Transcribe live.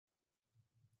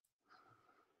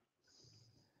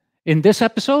In this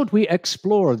episode, we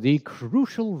explore the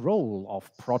crucial role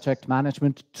of project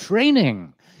management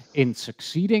training in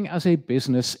succeeding as a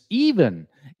business, even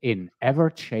in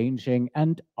ever-changing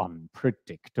and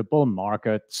unpredictable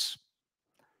markets.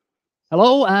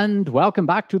 Hello and welcome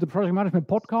back to the Project Management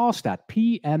Podcast at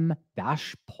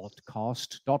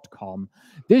pm-podcast.com.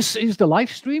 This is the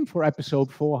live stream for episode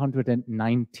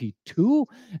 492,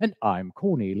 and I'm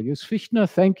Cornelius Fichtner.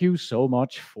 Thank you so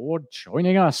much for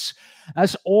joining us.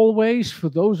 As always, for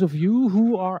those of you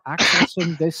who are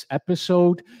accessing this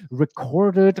episode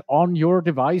recorded on your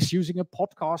device using a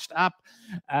podcast app,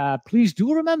 please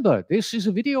do remember this is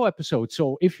a video episode.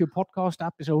 So if your podcast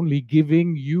app is only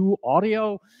giving you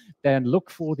audio, then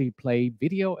look for the play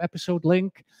video episode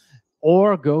link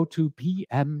or go to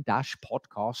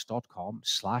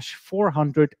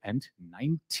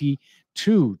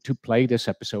pm-podcast.com/492 to play this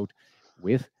episode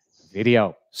with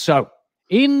video. So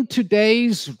in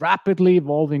today's rapidly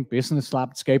evolving business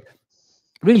landscape,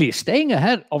 really, staying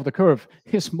ahead of the curve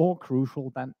is more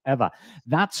crucial than ever.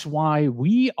 That's why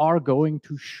we are going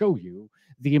to show you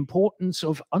the importance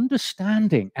of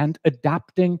understanding and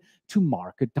adapting to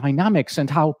market dynamics and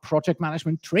how project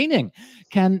management training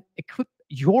can equip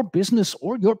your business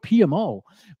or your PMO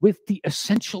with the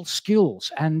essential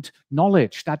skills and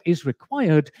knowledge that is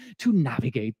required to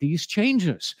navigate these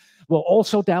changes. We'll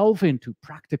also delve into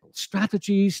practical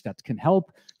strategies that can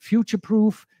help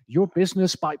future-proof your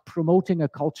business by promoting a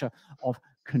culture of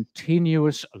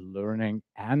continuous learning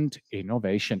and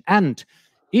innovation. And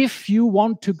if you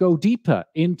want to go deeper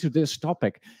into this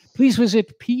topic, please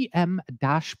visit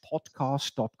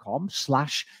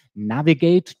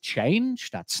pm-podcast.com/navigate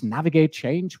change. That's navigate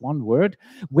change, one word,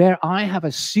 where I have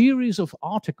a series of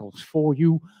articles for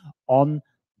you on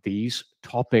these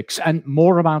topics, and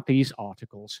more about these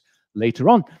articles later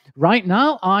on. Right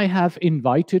now, I have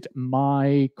invited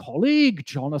my colleague,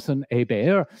 Jonathan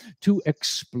Hebert, to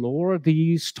explore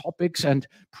these topics and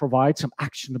provide some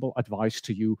actionable advice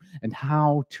to you and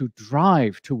how to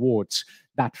drive towards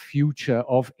that future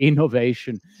of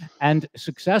innovation and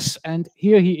success. And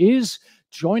here he is,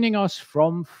 joining us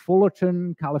from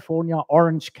Fullerton, California,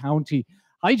 Orange County.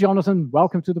 Hi, Jonathan.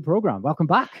 Welcome to the program. Welcome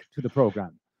back to the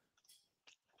program.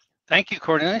 Thank you,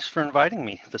 Cornelius, for inviting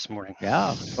me this morning.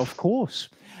 Yeah, of course.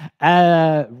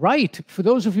 Right. For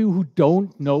those of you who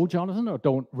don't know Jonathan or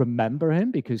don't remember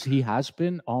him, because he has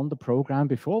been on the program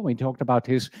before, we talked about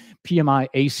his PMI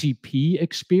ACP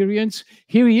experience.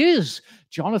 Here he is.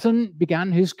 Jonathan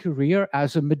began his career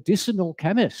as a medicinal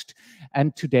chemist,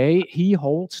 and today he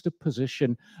holds the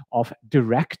position of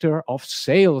Director of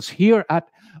Sales here at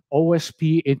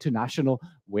OSP International,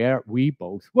 where we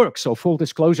both work. So full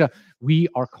disclosure, we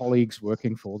are colleagues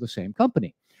working for the same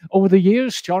company. Over the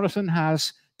years, Jonathan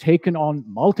has taken on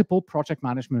multiple project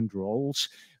management roles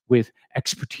with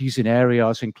expertise in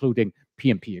areas including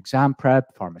PMP exam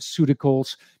prep,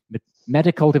 pharmaceuticals,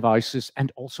 medical devices,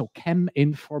 and also chem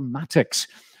informatics.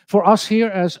 For us here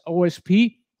as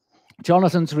OSP,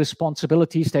 Jonathan's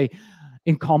responsibilities, they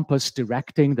encompass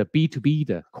directing the B2B,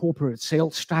 the corporate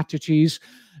sales strategies,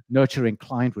 nurturing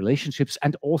client relationships,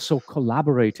 and also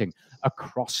collaborating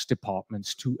across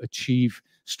departments to achieve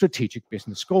strategic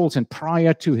business goals. And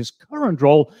prior to his current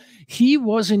role, he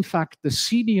was in fact the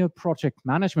senior project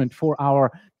management for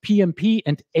our PMP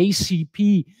and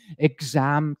ACP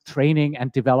exam training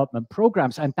and development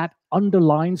programs. And that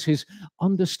underlines his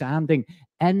understanding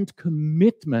and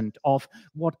commitment of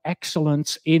what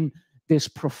excellence in this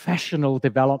professional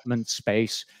development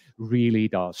space really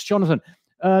does. Jonathan,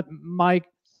 my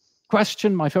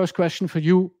first question for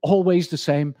you, always the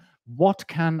same. What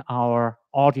can our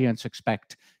audience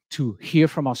expect to hear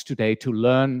from us today, to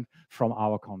learn from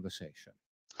our conversation?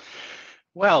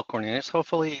 Well, Cornelius,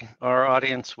 hopefully our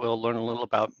audience will learn a little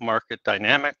about market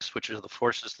dynamics, which are the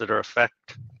forces that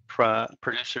affect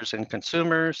producers and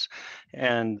consumers,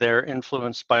 and they're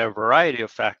influenced by a variety of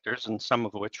factors, and some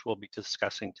of which we'll be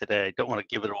discussing today. Don't want to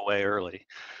give it away early.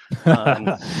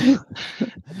 No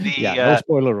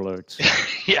spoiler alerts.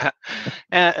 Yeah.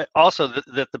 And also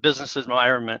that the business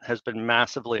environment has been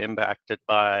massively impacted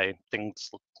by things,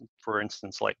 for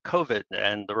instance, like COVID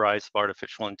and the rise of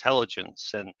artificial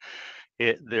intelligence. And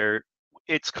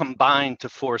it's combined to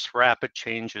force rapid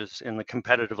changes in the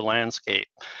competitive landscape.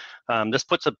 This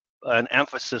puts an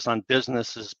emphasis on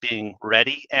businesses being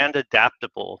ready and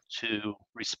adaptable to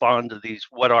respond to these,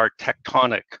 what are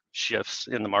tectonic shifts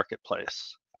in the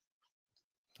marketplace.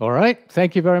 All right.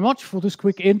 Thank you very much for this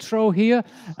quick intro here.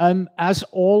 As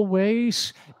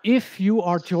always, if you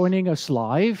are joining us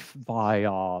live via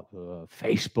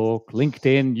Facebook,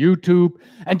 LinkedIn, YouTube,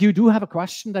 and you do have a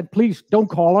question, then please don't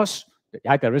call us.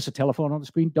 Yeah, there is a telephone on the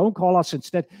screen. Don't call us.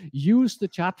 Instead, use the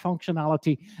chat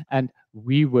functionality, and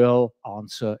we will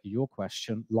answer your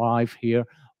question live here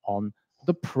on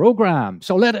the program.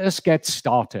 So let us get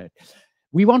started.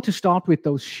 We want to start with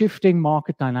those shifting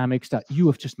market dynamics that you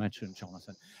have just mentioned,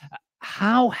 Jonathan.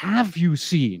 How have you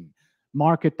seen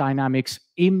market dynamics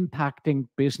impacting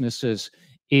businesses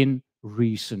in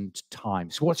recent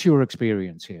times? What's your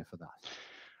experience here for that?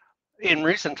 In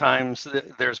recent times,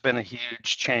 there's been a huge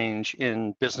change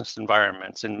in business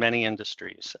environments in many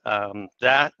industries.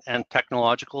 That and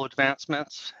technological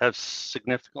advancements have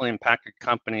significantly impacted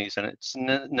companies, and it's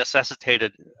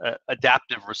necessitated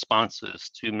adaptive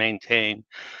responses to maintain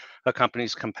a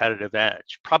company's competitive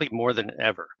edge, probably more than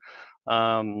ever.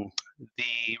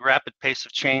 The rapid pace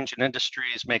of change in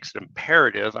industries makes it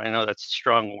imperative. I know that's a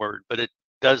strong word, but it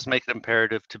does make it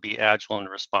imperative to be agile in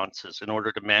responses in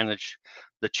order to manage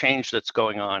the change that's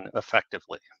going on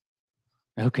effectively.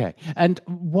 Okay. And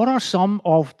what are some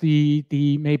of the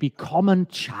maybe common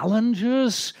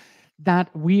challenges that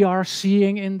we are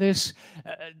seeing in this?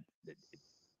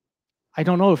 I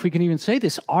don't know if we can even say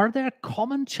this. Are there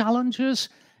common challenges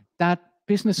that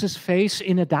businesses face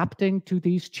in adapting to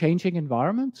these changing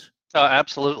environments?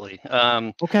 Absolutely.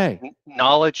 Okay.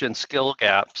 Knowledge and skill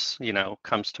gaps,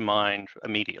 comes to mind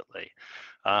immediately.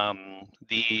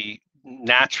 The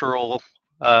natural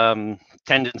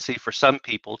tendency for some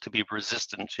people to be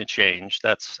resistant to change,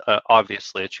 that's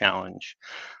obviously a challenge.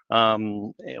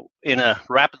 In a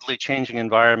rapidly changing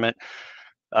environment,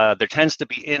 there tends to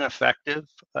be ineffective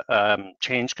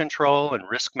change control and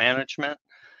risk management.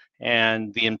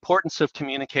 And the importance of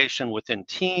communication within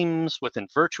teams, within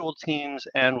virtual teams,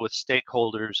 and with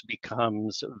stakeholders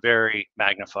becomes very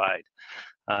magnified.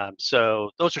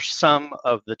 So those are some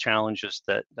of the challenges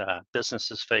that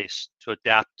businesses face to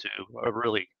adapt to a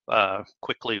really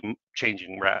quickly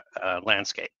changing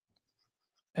landscape.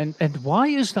 And why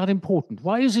is that important?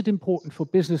 Why is it important for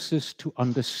businesses to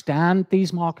understand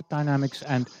these market dynamics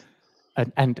and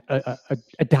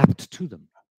adapt to them?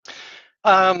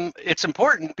 It's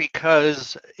important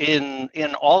because in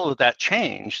all of that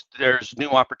change, there's new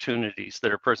opportunities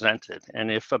that are presented,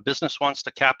 and if a business wants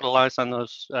to capitalize on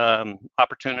those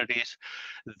opportunities,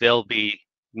 they'll be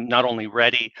not only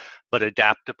ready but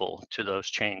adaptable to those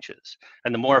changes.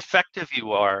 And the more effective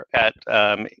you are at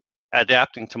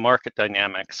adapting to market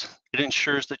dynamics, it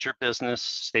ensures that your business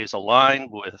stays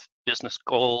aligned with business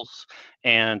goals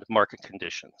and market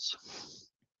conditions.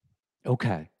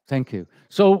 Okay, thank you.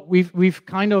 So we've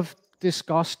kind of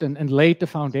discussed and laid the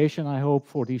foundation, I hope,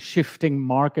 for the shifting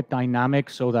market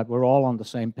dynamics so that we're all on the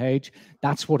same page.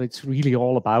 That's what it's really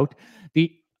all about.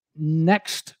 The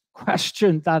next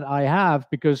question that I have,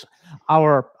 because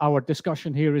our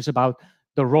discussion here is about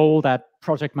the role that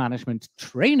project management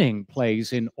training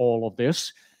plays in all of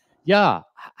this. Yeah,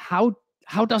 how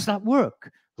does that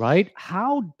work, right?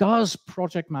 How does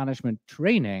project management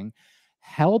training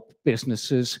help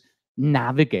businesses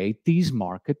navigate these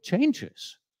market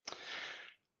changes?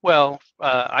 Well,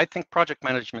 I think project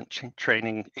management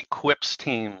training equips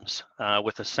teams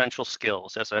with essential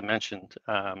skills, as I mentioned,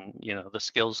 the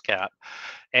skills gap.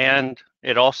 And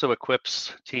it also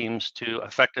equips teams to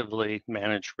effectively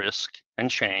manage risk and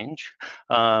change.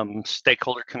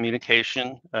 Stakeholder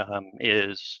communication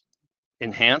is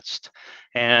enhanced,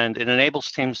 and it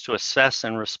enables teams to assess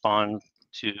and respond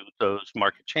to those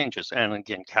market changes, and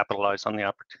again, capitalize on the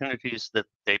opportunities that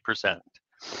they present.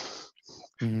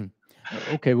 Mm-hmm.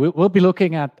 Okay, we'll be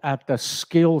looking at the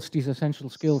skills, these essential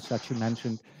skills that you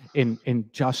mentioned in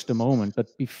just a moment.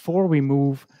 But before we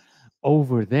move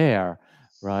over there,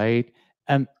 right?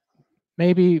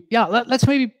 Maybe, yeah, let's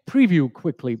maybe preview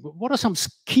quickly. What are some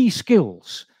key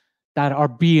skills that are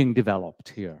being developed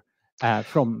here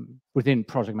from within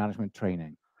project management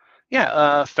training?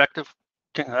 Yeah, effective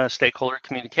stakeholder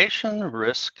communication,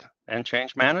 risk and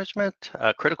change management,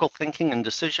 critical thinking and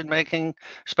decision making,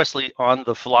 especially on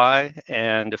the fly,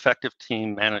 and effective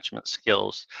team management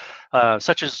skills,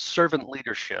 such as servant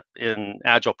leadership in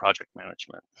agile project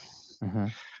management. Mm-hmm.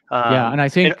 Yeah, and I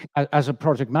think as a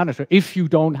project manager, if you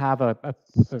don't have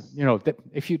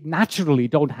if you naturally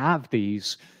don't have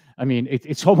these, I mean,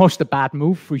 it's almost a bad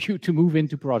move for you to move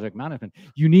into project management.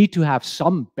 You need to have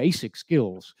some basic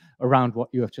skills around what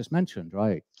you have just mentioned,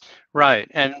 right? Right,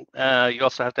 and you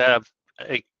also have to have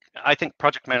I think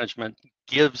project management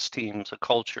gives teams a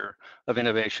culture of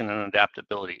innovation and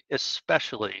adaptability,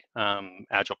 especially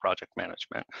agile project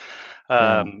management.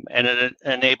 And it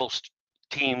enables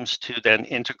teams to then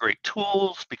integrate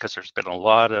tools, because there's been a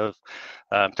lot of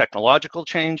technological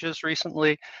changes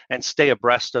recently, and stay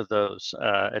abreast of those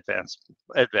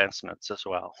advancements as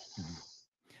well.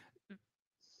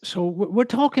 So we're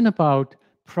talking about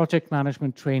project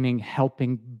management training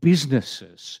helping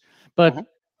businesses, Mhm. but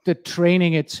the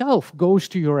training itself goes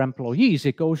to your employees,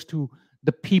 it goes to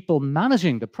the people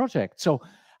managing the project. So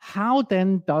how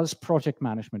then does project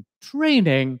management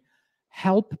training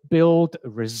help build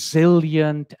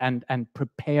resilient and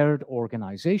prepared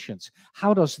organizations?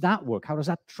 How does that work? How does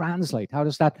that translate? How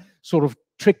does that sort of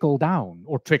trickle down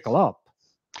or trickle up?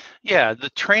 Yeah, the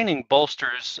training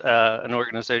bolsters an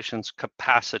organization's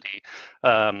capacity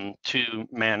to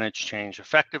manage change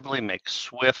effectively, make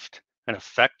swift and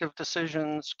effective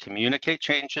decisions, communicate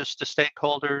changes to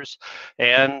stakeholders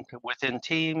and within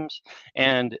teams,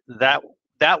 and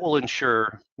that will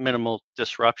ensure minimal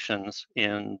disruptions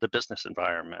in the business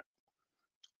environment.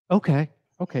 Okay.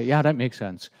 Okay. Yeah, that makes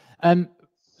sense. Um,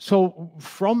 so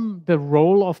from the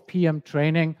role of PM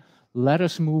training, let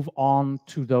us move on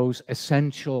to those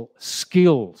essential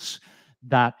skills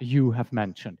that you have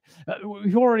mentioned.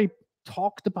 We already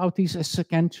talked about these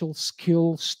essential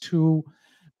skills too,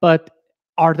 but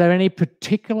are there any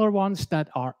particular ones that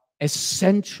are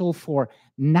essential for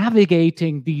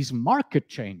navigating these market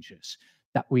changes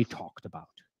that we talked about?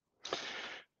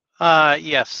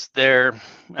 Yes,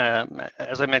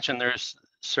 as I mentioned, there's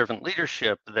servant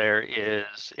leadership. There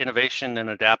is innovation and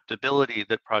adaptability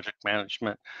that project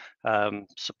management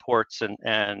supports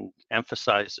and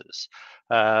emphasizes.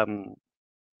 Um,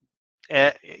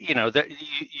 that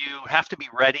you have to be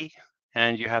ready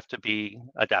and you have to be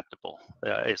adaptable.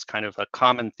 Is kind of a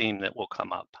common theme that will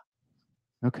come up.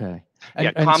 Okay.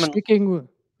 Yeah, And common. sticking,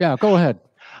 yeah, go ahead.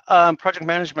 Project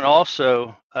management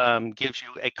also gives you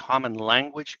a common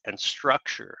language and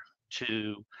structure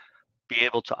to be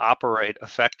able to operate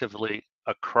effectively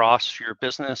across your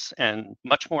business and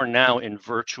much more now in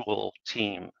virtual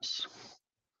teams.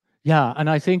 Yeah, and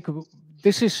I think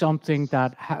this is something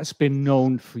that has been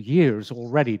known for years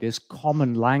already, this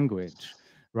common language,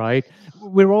 right?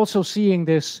 We're also seeing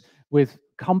this with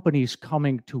companies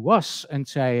coming to us and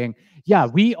saying, yeah,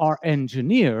 we are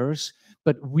engineers,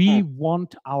 but Hmm, we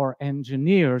want our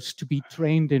engineers to be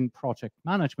trained in project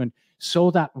management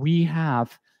so that we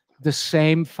have the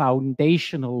same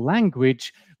foundational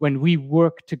language when we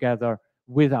work together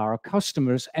with our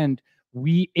customers. And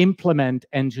we implement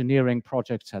engineering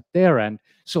projects at their end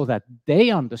so that they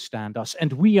understand us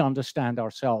and we understand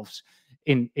ourselves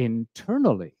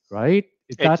internally, right?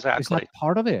 Is that exactly.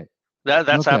 part of it?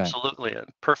 That's Okay. absolutely a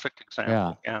perfect Yeah.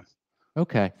 example. Yeah.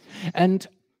 Okay. And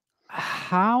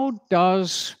how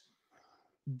does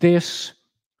this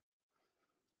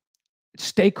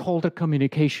stakeholder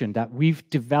communication that we've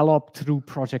developed through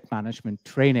project management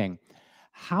training,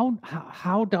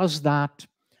 how does that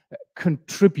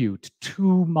contribute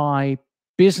to my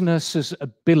business's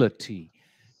ability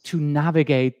to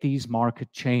navigate these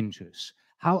market changes?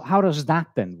 How does that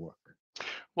then work?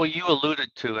 Well, you alluded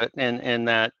to it in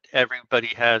that everybody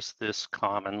has this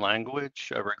common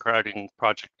language regarding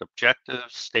project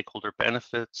objectives, stakeholder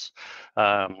benefits,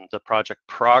 the project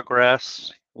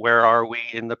progress, where are we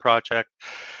in the project,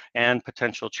 and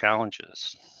potential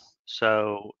challenges.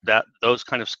 So that those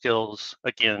kind of skills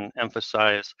again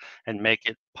emphasize and make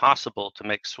it possible to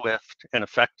make swift and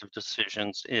effective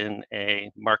decisions in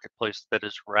a marketplace that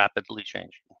is rapidly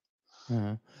changing.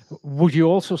 Uh, would you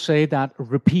also say that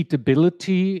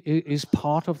repeatability is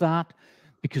part of that?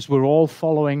 Because we're all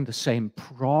following the same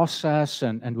process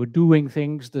and we're doing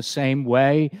things the same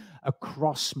way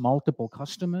across multiple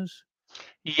customers?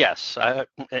 Yes,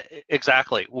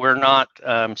 exactly. We're not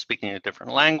speaking a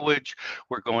different language.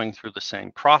 We're going through the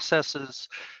same processes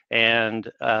and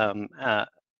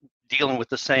dealing with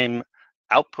the same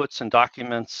outputs and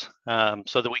documents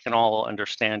so that we can all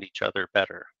understand each other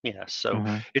better. Yes, so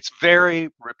Uh-huh. it's very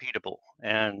repeatable.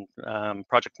 And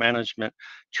project management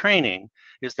training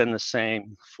is then the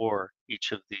same for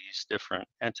each of these different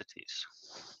entities.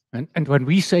 And when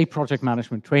we say project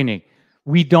management training,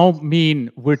 we don't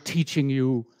mean we're teaching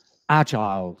you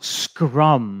agile,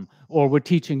 scrum, or we're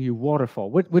teaching you waterfall.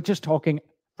 We're just talking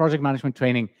project management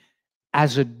training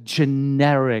as a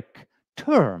generic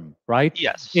term, right?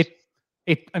 Yes,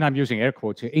 It and I'm using air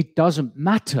quotes here, it doesn't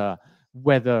matter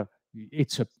whether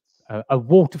it's a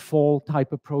waterfall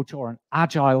type approach or an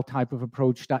agile type of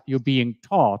approach that you're being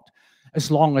taught, as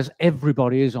long as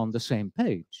everybody is on the same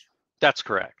page. that's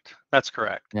correct. That's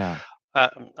correct. Yeah.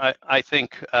 I think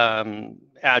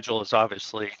Agile is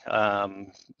obviously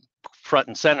front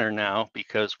and center now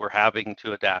because we're having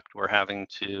to adapt. We're having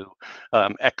to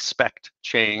expect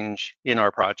change in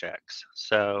our projects.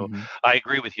 So Mhm. I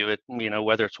agree with you.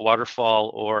 Whether it's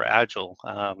waterfall or Agile,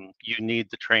 you need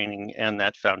the training and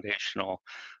that foundational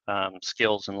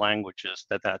skills and languages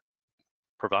that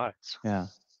provides. Yeah.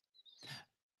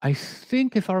 I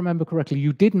think, if I remember correctly,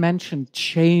 you did mention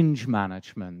change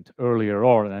management earlier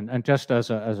on. And just as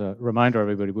a reminder,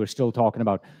 everybody, we're still talking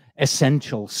about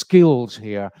essential skills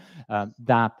here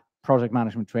that project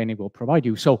management training will provide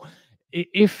you. So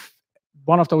if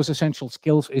one of those essential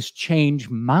skills is change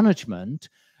management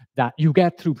that you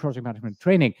get through project management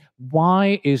training,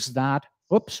 why is that?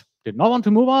 Oops, did not want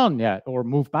to move on yet, or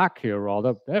move back here,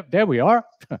 rather. There we are.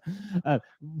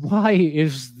 Why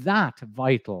is that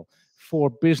vital for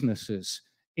businesses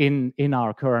in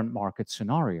our current market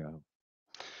scenario?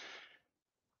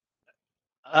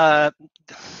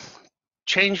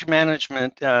 Change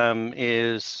management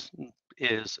is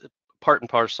part and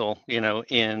parcel,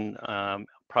 in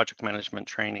project management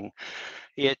training.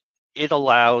 It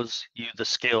allows you the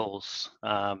skills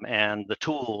and the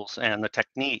tools and the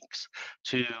techniques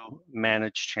to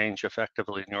manage change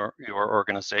effectively in your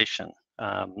organization.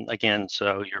 Again,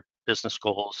 so your business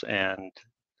goals and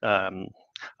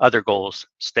other goals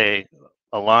stay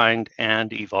aligned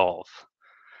and evolve.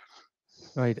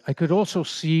 Right. I could also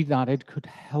see that it could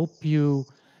help you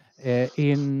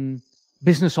in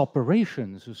business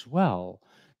operations as well,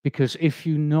 because if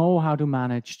you know how to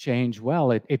manage change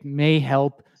well, it may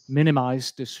help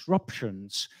minimize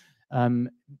disruptions um,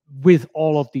 with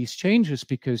all of these changes,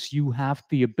 because you have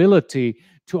the ability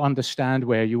to understand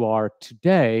where you are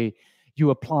today. You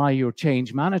apply your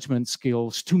change management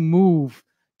skills to move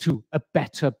to a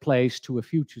better place, to a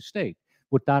future state.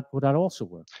 Would that also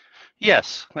work?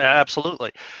 Yes,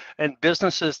 absolutely. And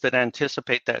businesses that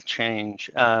anticipate that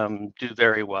change do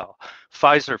very well.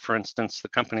 Pfizer, for instance, the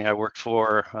company I worked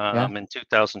for Yeah. in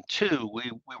 2002,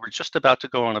 we were just about to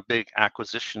go on a big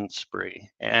acquisition spree.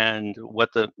 And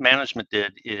what the management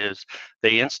did is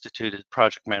they instituted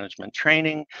project management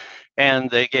training, and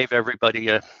they gave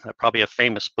everybody probably a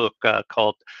famous book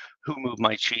called Who Moved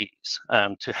My Cheese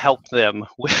to help them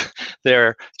with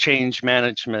their change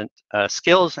management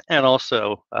skills, and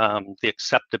also the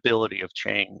acceptability of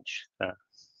change.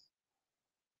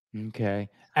 Okay.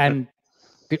 Uh, And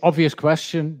the obvious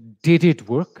question, did it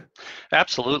work?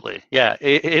 Absolutely. Yeah,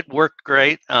 it worked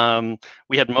great.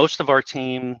 We had most of our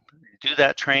team do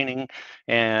that training,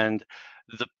 and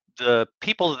the the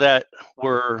people that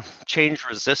were change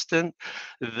resistant,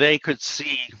 they could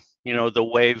see, the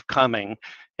wave coming,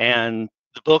 and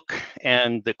the book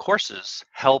and the courses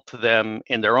help them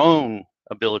in their own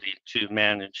ability to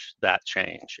manage that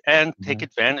change and take Yeah.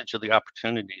 advantage of the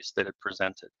opportunities that it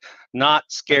presented. Not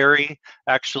scary,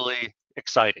 actually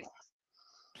exciting.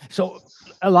 So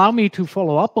allow me to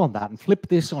follow up on that and flip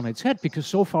this on its head, because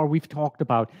so far we've talked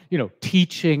about,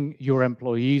 teaching your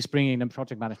employees, bringing them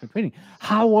project management training.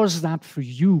 How was that for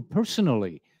you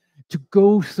personally to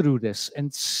go through this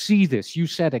and see this? You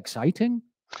said exciting?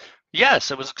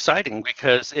 Yes, it was exciting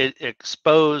because it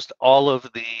exposed all of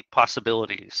the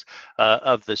possibilities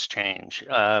of this change.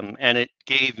 And it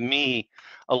gave me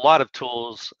a lot of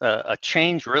tools, a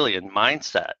change really in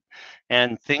mindset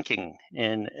and thinking,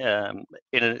 and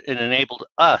it enabled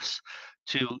us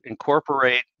to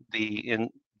incorporate the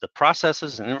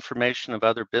processes and information of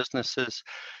other businesses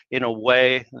in a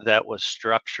way that was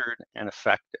structured and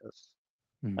effective.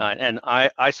 Hmm. And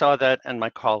I saw that, and my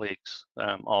colleagues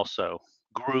also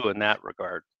grew in that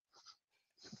regard.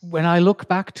 When I look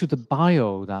back to the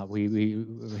bio that we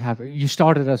have, you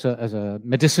started as a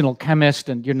medicinal chemist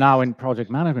and you're now in project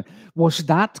management. Was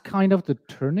that kind of the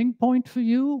turning point for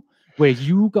you, where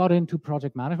you got into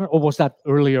project management, or was that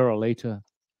earlier or later?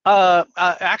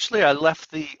 Actually, I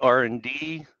left the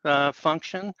R&D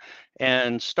function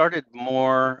and started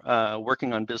more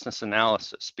working on business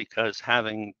analysis, because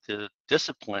having the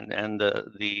discipline and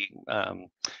the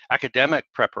academic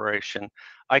preparation,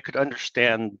 I could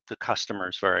understand the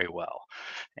customers very well.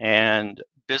 And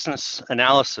business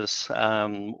analysis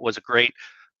was a great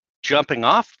jumping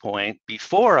off point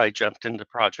before I jumped into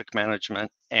project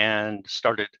management and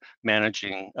started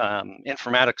managing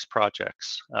informatics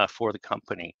projects for the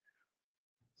company.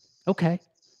 Okay,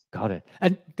 got it.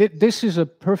 And this is a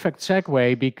perfect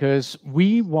segue, because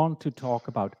we want to talk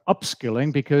about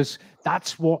upskilling, because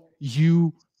that's what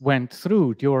you went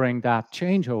through during that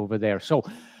changeover there. So,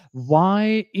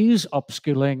 why is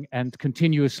upskilling and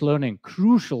continuous learning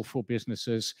crucial for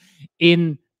businesses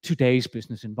in today's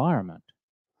business environment?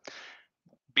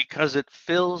 Because it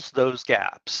fills those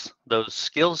gaps, those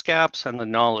skills gaps and the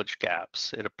knowledge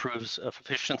gaps. It improves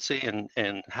efficiency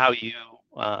in how you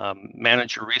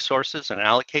manage your resources and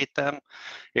allocate them.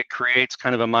 It creates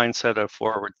kind of a mindset of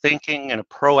forward thinking and a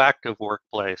proactive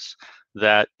workplace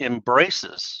that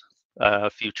embraces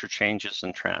future changes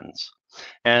and trends.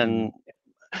 And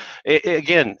Mhm.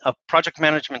 Again, a project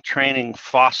management training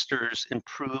fosters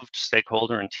improved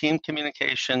stakeholder and team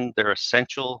communication. They're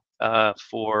essential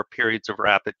for periods of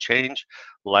rapid change,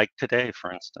 like today,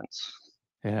 for instance.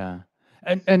 Yeah.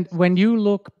 And when you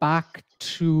look back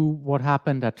to what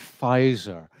happened at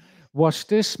Pfizer, was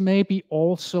this maybe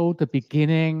also the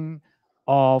beginning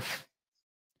of,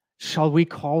 shall we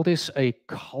call this a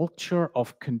culture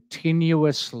of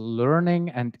continuous learning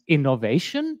and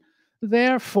innovation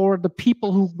there for the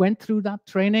people who went through that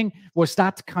training? Was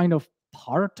that kind of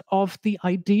part of the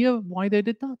idea why they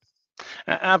did that?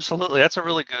 Absolutely, that's a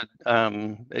really good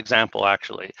example,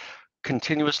 actually.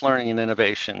 Continuous learning and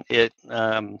innovation.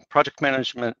 Project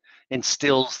management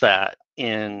instills that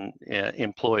in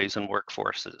employees and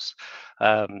workforces.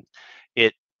 Um,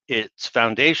 it it's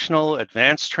foundational,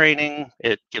 advanced training.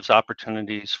 It gives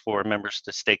opportunities for members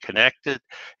to stay connected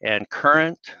and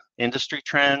current industry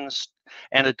trends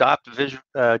and adopt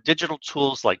digital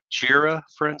tools like Jira,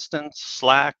 for instance,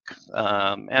 Slack,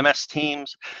 MS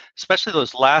Teams, especially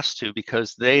those last two,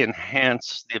 because they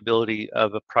enhance the ability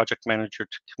of a project manager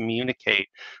to communicate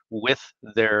with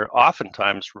their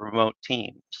oftentimes remote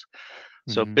teams.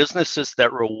 So Mhm. businesses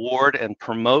that reward and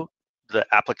promote the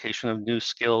application of new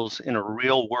skills in a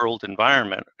real world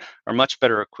environment are much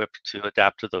better equipped to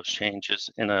adapt to those changes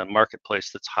in a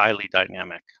marketplace that's highly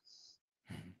dynamic.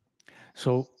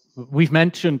 So we've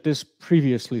mentioned this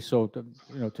previously. So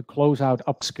to close out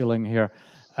upskilling here,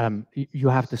 you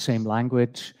have the same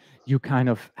language, you kind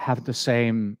of have the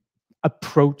same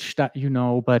approach that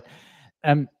but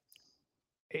um,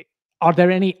 are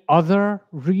there any other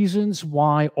reasons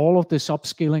why all of this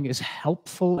upskilling is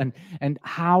helpful, and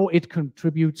how it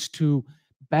contributes to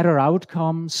better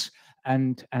outcomes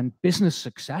and business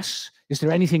success? Is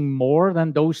there anything more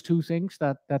than those two things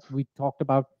that we talked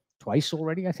about twice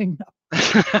already, I think?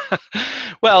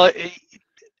 Well,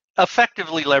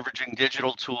 effectively leveraging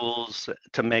digital tools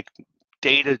to make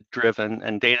data-driven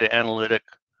and data analytic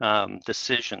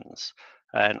decisions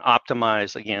and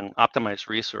optimize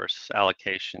resource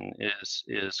allocation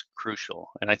is crucial.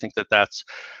 And I think that that's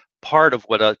part of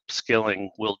what upskilling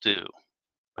will do.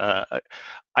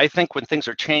 I think when things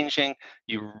are changing,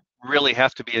 you really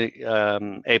have to be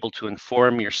able to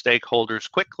inform your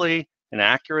stakeholders quickly and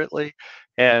accurately,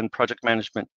 and project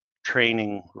management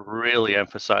training really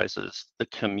emphasizes the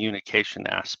communication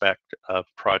aspect of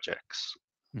projects.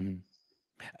 Mhm.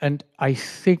 And I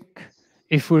think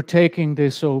if we're taking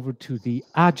this over to the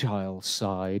agile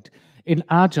side, in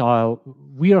agile,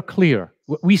 we are clear.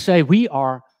 We say we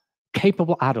are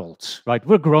capable adults, right?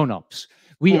 We're grown-ups.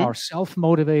 We Mhm. are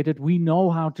self-motivated. We know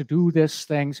how to do these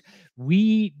things.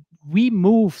 We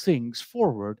move things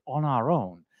forward on our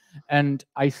own. And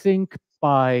I think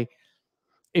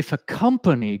if a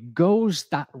company goes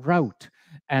that route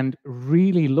and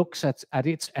really looks at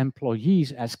its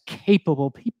employees as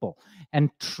capable people and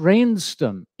trains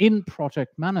them in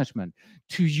project management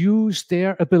to use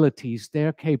their abilities,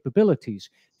 their capabilities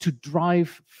to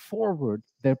drive forward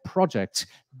their projects,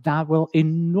 that will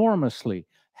enormously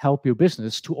help your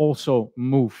business to also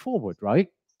move forward, right?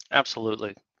 Absolutely.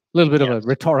 A little bit of Yes. a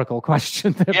rhetorical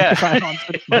question there Yeah. because I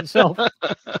answered it myself.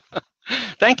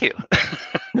 Thank you.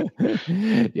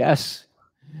 Yes.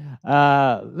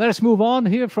 Let's move on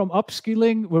here from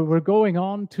upskilling, where we're going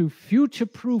on to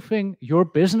future-proofing your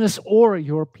business or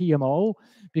your PMO,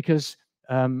 because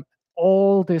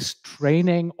all this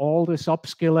training, all this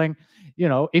upskilling,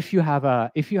 if you have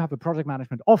a project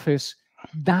management office,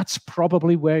 that's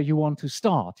probably where you want to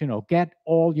start. Get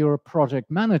all your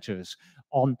project managers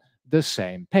on the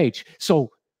same page.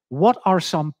 So, what are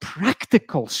some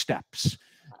practical steps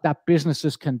that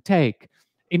businesses can take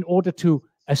in order to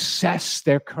assess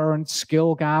their current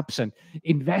skill gaps and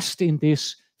invest in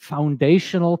this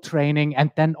foundational training,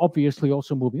 and then obviously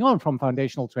also moving on from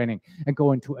foundational training and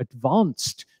go into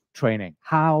advanced training?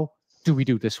 How do we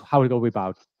do this? How do we go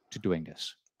about to doing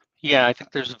this? Yeah, I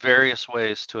think there's various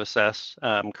ways to assess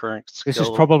current This is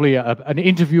skill. probably an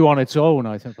interview on its own,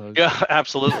 I suppose. Yeah,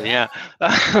 absolutely. Yeah.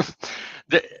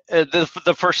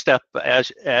 The first step,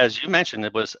 as you mentioned,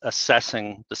 it was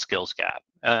assessing the skills gap,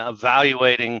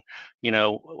 evaluating,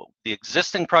 the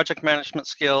existing project management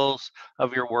skills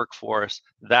of your workforce.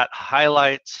 That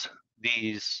highlights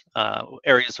these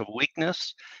areas of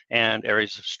weakness and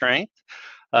areas of strength.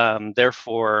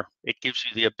 Therefore, it gives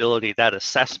you the ability, that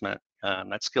assessment,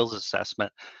 that skills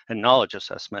assessment and knowledge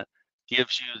assessment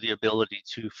gives you the ability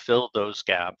to fill those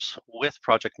gaps with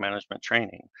project management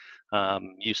training.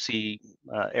 You see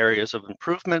areas of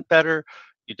improvement better,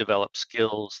 you develop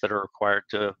skills that are required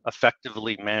to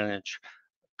effectively manage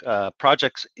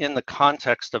projects in the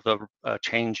context of a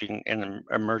changing and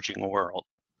emerging world.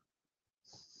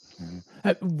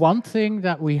 Mhm. One thing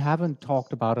that we haven't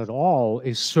talked about at all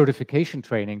is certification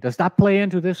training. Does that play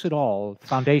into this at all?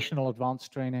 Foundational,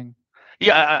 advanced training?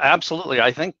 Yeah, absolutely.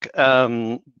 I think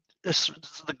this,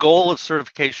 the goal of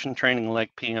certification training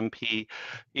like PMP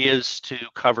is to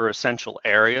cover essential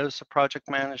areas of project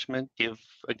management, give,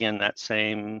 again, that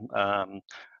same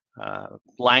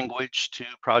language to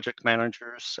project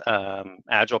managers,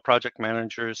 agile project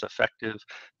managers, effective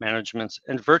managements,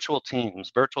 and virtual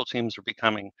teams. Virtual teams are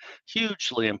becoming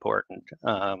hugely important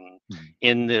Mhm.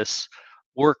 in this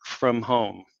work from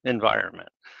home environment.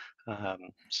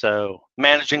 So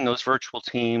managing those virtual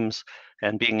teams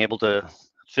and being able to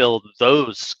fill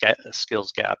those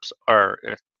skills gaps are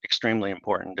extremely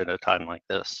important at a time like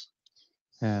this.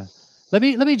 Yeah. Let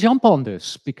me jump on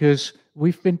this because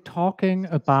we've been talking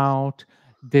about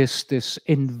this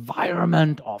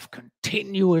environment of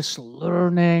continuous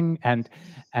learning and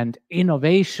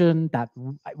innovation that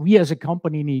we as a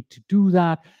company need to do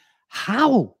that.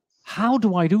 How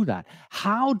do I do that?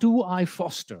 How do I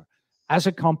foster as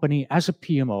a company, as a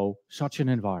PMO, such an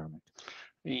environment?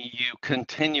 You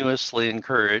continuously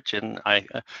encourage, and I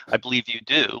believe you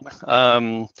do,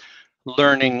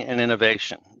 learning and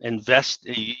innovation.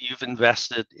 You've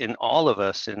invested in all of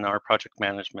us in our project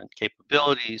management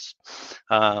capabilities.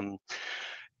 Um,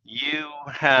 you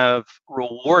have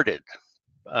rewarded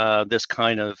this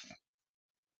kind of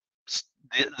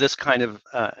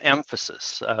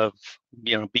emphasis of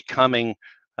becoming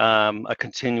a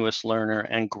continuous learner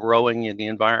and growing in the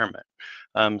environment.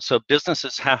 So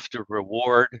businesses have to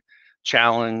reward,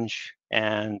 challenge,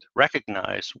 and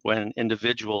recognize when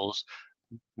individuals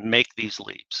make these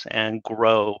leaps and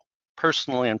grow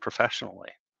personally and professionally.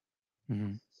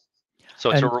 Mhm. So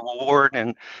it's a And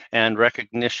reward and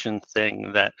recognition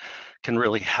thing that can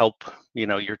really help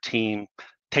your team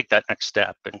take that next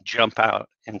step and jump out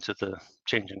into the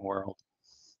changing world.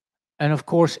 And of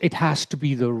course, it has to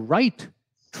be the right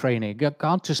training. It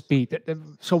can't just be.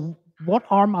 So, what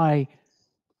are my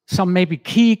some maybe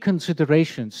key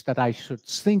considerations that I should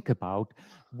think about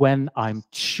when I'm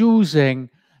choosing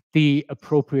the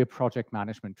appropriate project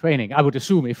management training? I would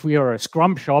assume if we are a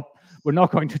Scrum shop, we're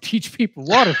not going to teach people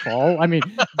waterfall. I mean,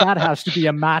 that has to be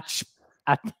a match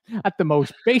at, at the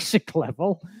most basic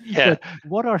level. Yeah. But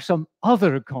what are some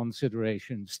other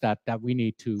considerations that we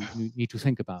need to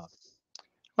think about?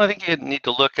 Well, I think you need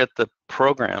to look at the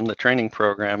program, the training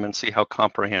program, and see how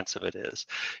comprehensive it is.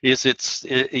 You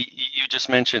just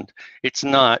mentioned it's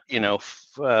not,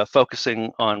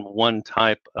 focusing on one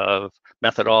type of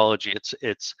methodology.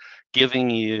 It's giving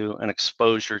you an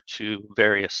exposure to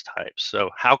various types. So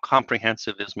how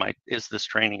comprehensive is this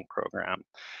training program?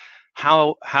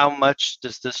 How much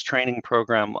does this training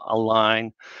program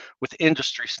align with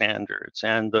industry standards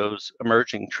and those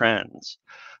emerging trends?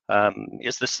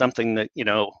 Is this something that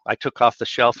I took off the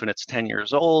shelf and it's 10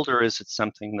 years old, or is it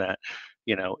something that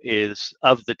is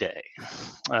of the day?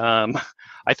 um,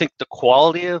 I think the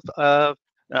quality of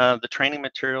the training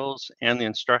materials and the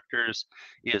instructors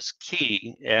is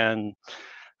key. And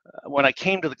when I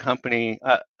came to the company,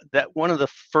 that one of the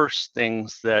first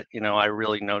things that I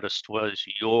really noticed was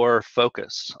your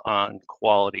focus on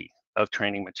quality of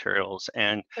training materials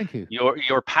and Thank you.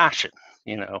 your passion.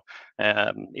 You know,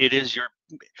 it is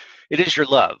your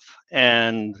love,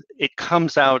 and it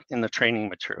comes out in the training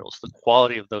materials, the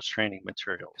quality of those training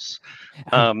materials.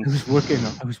 I Um,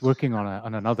 I was working on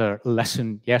on another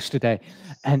lesson yesterday,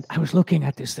 and I was looking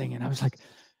at this thing, and I was like,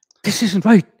 "This isn't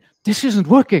right. This isn't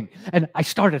working." And I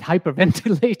started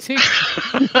hyperventilating.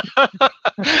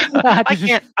 I had to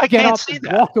just I get can't up see and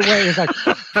that. walk away. It's like,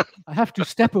 I have to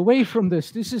step away from this.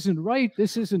 This isn't right.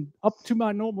 This isn't up to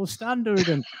my normal standard.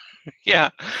 And Yeah.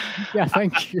 yeah,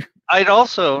 thank you. I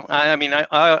also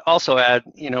add,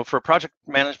 for a project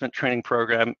management training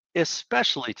program,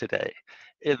 especially today,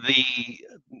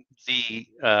 the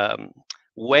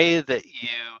way that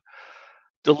you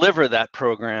deliver that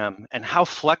program and how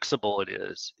flexible it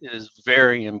is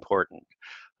very important.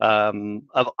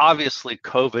 Obviously,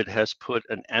 COVID has put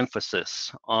an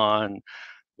emphasis on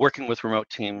working with remote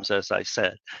teams, as I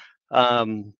said.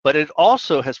 But it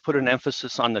also has put an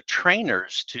emphasis on the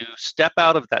trainers to step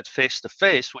out of that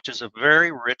face-to-face, which is a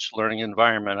very rich learning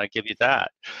environment, I give you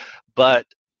that. But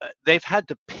they've had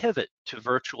to pivot to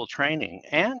virtual training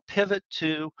and pivot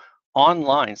to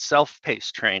online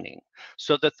self-paced training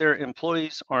so that their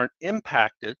employees aren't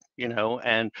impacted,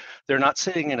 and they're not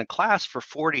sitting in a class for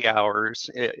 40 hours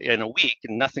in a week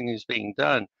and nothing is being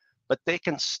done, but they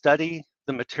can study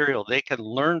the material. They can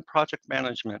learn project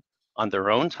management on their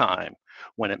own time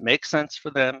when it makes sense for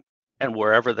them and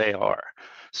wherever they are. Yeah.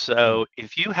 So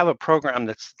if you have a program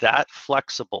that's that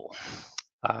flexible,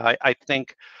 I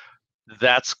think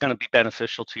that's going to be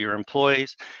beneficial to your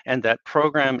employees. And that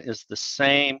program is the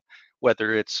same,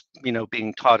 whether it's,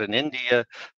 being taught in India,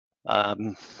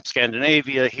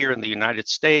 Scandinavia, here in the United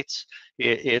States.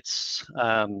 It's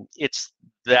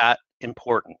that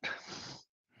important.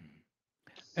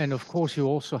 And of course, you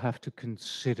also have to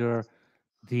consider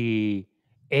the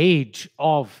age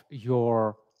of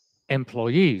your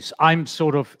employees. I'm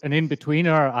sort of an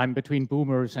in-betweener. I'm between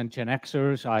boomers and Gen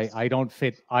Xers. I don't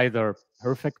fit either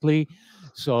perfectly.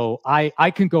 So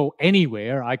I can go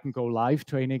anywhere. I can go live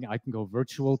training. I can go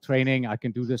virtual training. I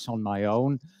can do this on my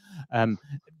own. Um,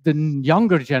 the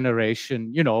younger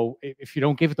generation, if you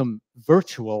don't give them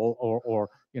virtual or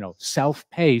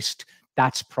self-paced,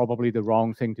 that's probably the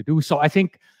wrong thing to do. So I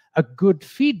think a good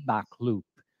feedback loop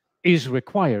is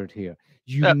required here.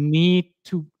 You need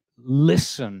to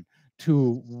listen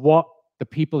to what the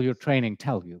people you're training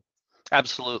tell you.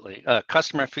 Absolutely.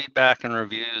 Customer feedback and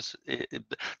reviews,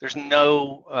 there's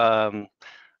no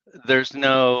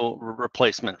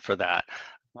replacement for that.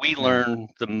 We learn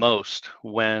the most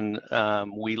when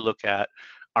we look at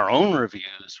our own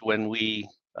reviews, when we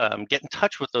get in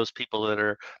touch with those people that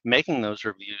are making those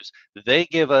reviews. They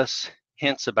give us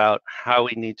hints about how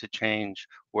we need to change,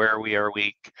 where we are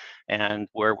weak, and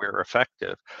where we're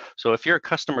effective. So if you're a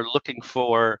customer looking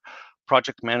for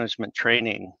project management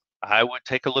training, I would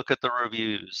take a look at the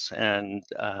reviews, and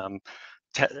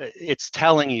it's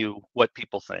telling you what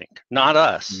people think, not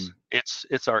us.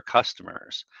 It's our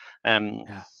customers.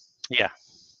 Yeah.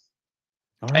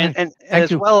 All right. And Thank as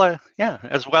you. well as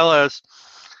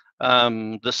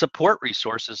the support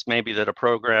resources maybe that a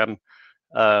program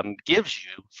gives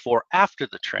you for after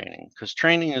the training, because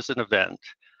training is an event,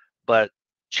 but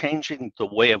changing the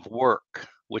way of work,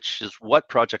 which is what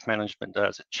project management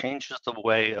does, it changes the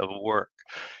way of work,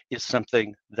 is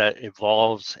something that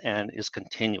evolves and is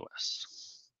continuous.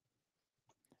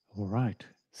 All right.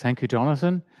 Thank you,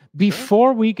 Jonathan.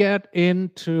 Before we get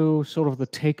into sort of the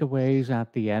takeaways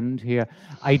at the end here,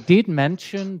 I did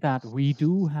mention that we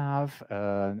do have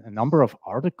a number of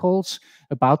articles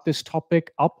about this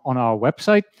topic up on our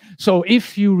website. So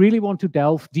if you really want to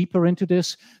delve deeper into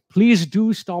this, please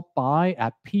do stop by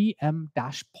at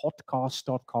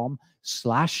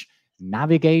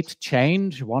pm-podcast.com/navigate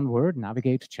change, one word,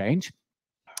 navigate change.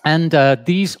 And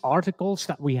these articles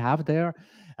that we have there,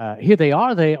 here they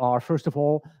are. They are, first of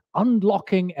all,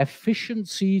 unlocking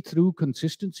efficiency through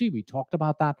consistency. We talked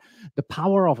about that. The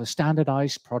power of a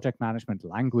standardized project management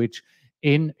language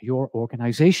in your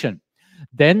organization.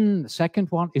 Then the second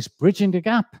one is bridging the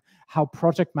gap, how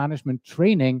project management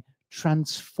training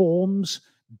transforms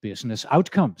business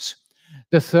outcomes.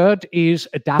 The third is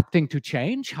adapting to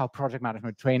change, how project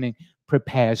management training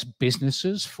prepares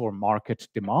businesses for market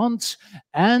demands.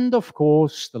 And of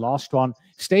course, the last one,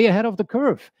 stay ahead of the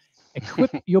curve.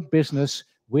 Equip your business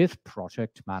with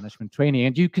project management training.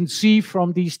 And you can see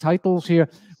from these titles here,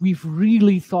 we've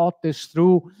really thought this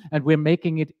through, and we're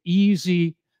making it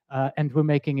easy. I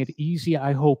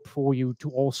hope, for you to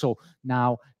also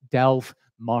now delve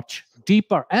much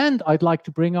deeper. And I'd like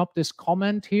to bring up this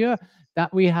comment here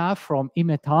that we have from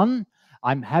Imetan.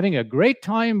 I'm having a great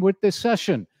time with this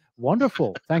session.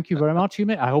 Wonderful. Thank you very much,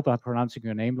 Ime. I hope I'm pronouncing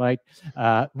your name right.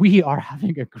 We are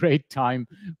having a great time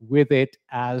with it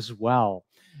as well.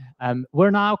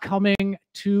 We're now coming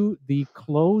to the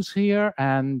close here,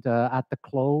 and at the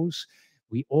close,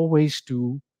 we always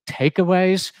do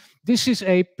takeaways. This is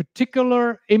a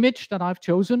particular image that I've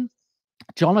chosen.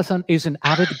 Jonathan is an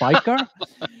avid biker.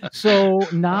 So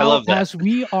now, as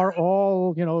we are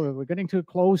all, we're getting to a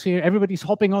close here, everybody's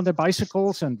hopping on their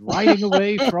bicycles and riding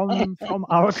away from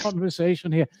our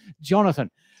conversation here. Jonathan,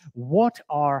 what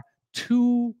are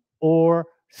 2 or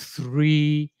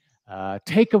 3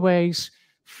 takeaways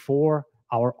for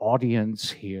our audience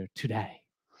here today?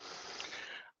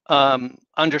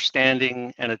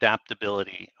 Understanding and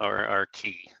adaptability are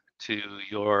key to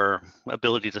your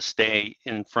ability to stay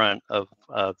in front of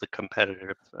the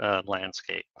competitive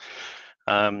landscape.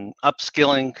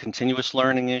 Upskilling, continuous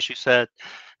learning, as you said,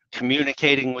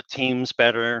 communicating with teams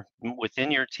better, within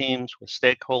your teams, with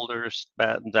stakeholders,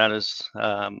 that is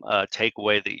a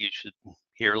takeaway that you should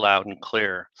hear loud and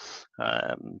clear.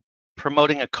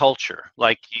 Promoting a culture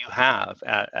like you have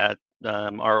at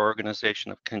our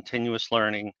organization of continuous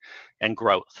learning and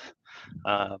growth.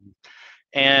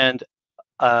 And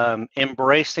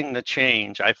embracing the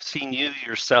change. I've seen you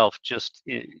yourself just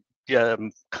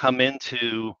come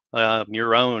into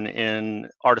your own in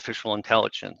artificial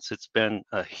intelligence. It's been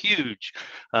a huge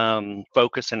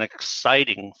focus and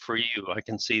exciting for you. I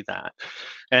can see that.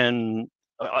 And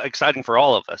exciting for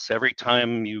all of us. Every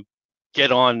time you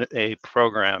get on a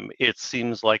program, it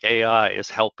seems like AI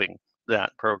is helping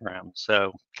that program.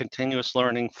 So continuous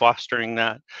learning, fostering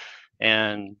that,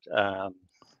 and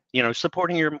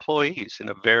supporting your employees in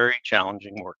a very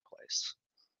challenging workplace.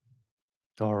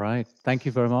 All right. Thank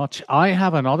you very much. I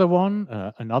have another one,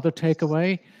 another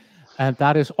takeaway, and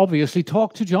that is obviously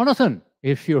talk to Jonathan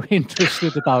if you're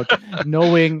interested about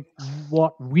knowing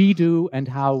what we do and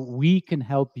how we can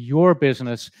help your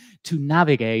business to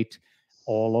navigate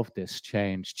all of this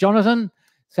change. Jonathan,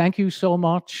 thank you so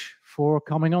much for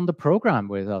coming on the program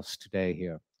with us today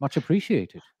here. Much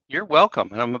appreciated. You're welcome.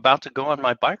 And I'm about to go on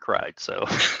my bike ride. So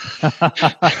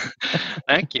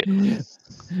thank you.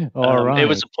 All right. It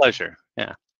was a pleasure.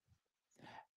 Yeah.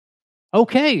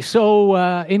 Okay, so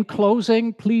in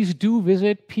closing, please do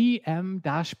visit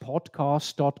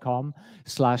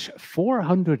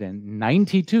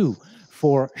pm-podcast.com/492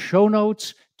 for show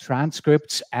notes,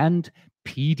 transcripts, and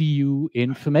PDU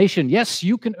information. Yes,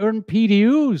 you can earn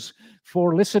PDUs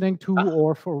for listening to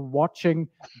or for watching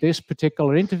this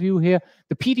particular interview here.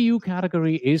 The PDU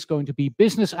category is going to be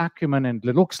business acumen, and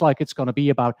it looks like it's going to be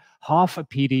about half a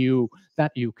PDU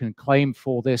that you can claim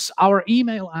for this. Our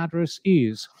email address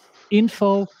is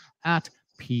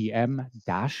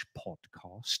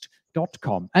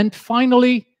info@pm-podcast.com. And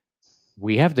finally,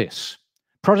 we have this.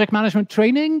 Project management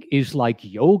training is like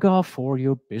yoga for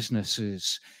your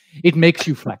businesses. It makes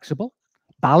you flexible,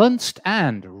 balanced,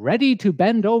 and ready to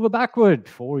bend over backward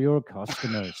for your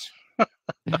customers.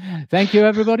 Thank you,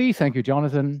 everybody. Thank you,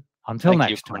 Jonathan. Until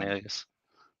next time. Cornelius.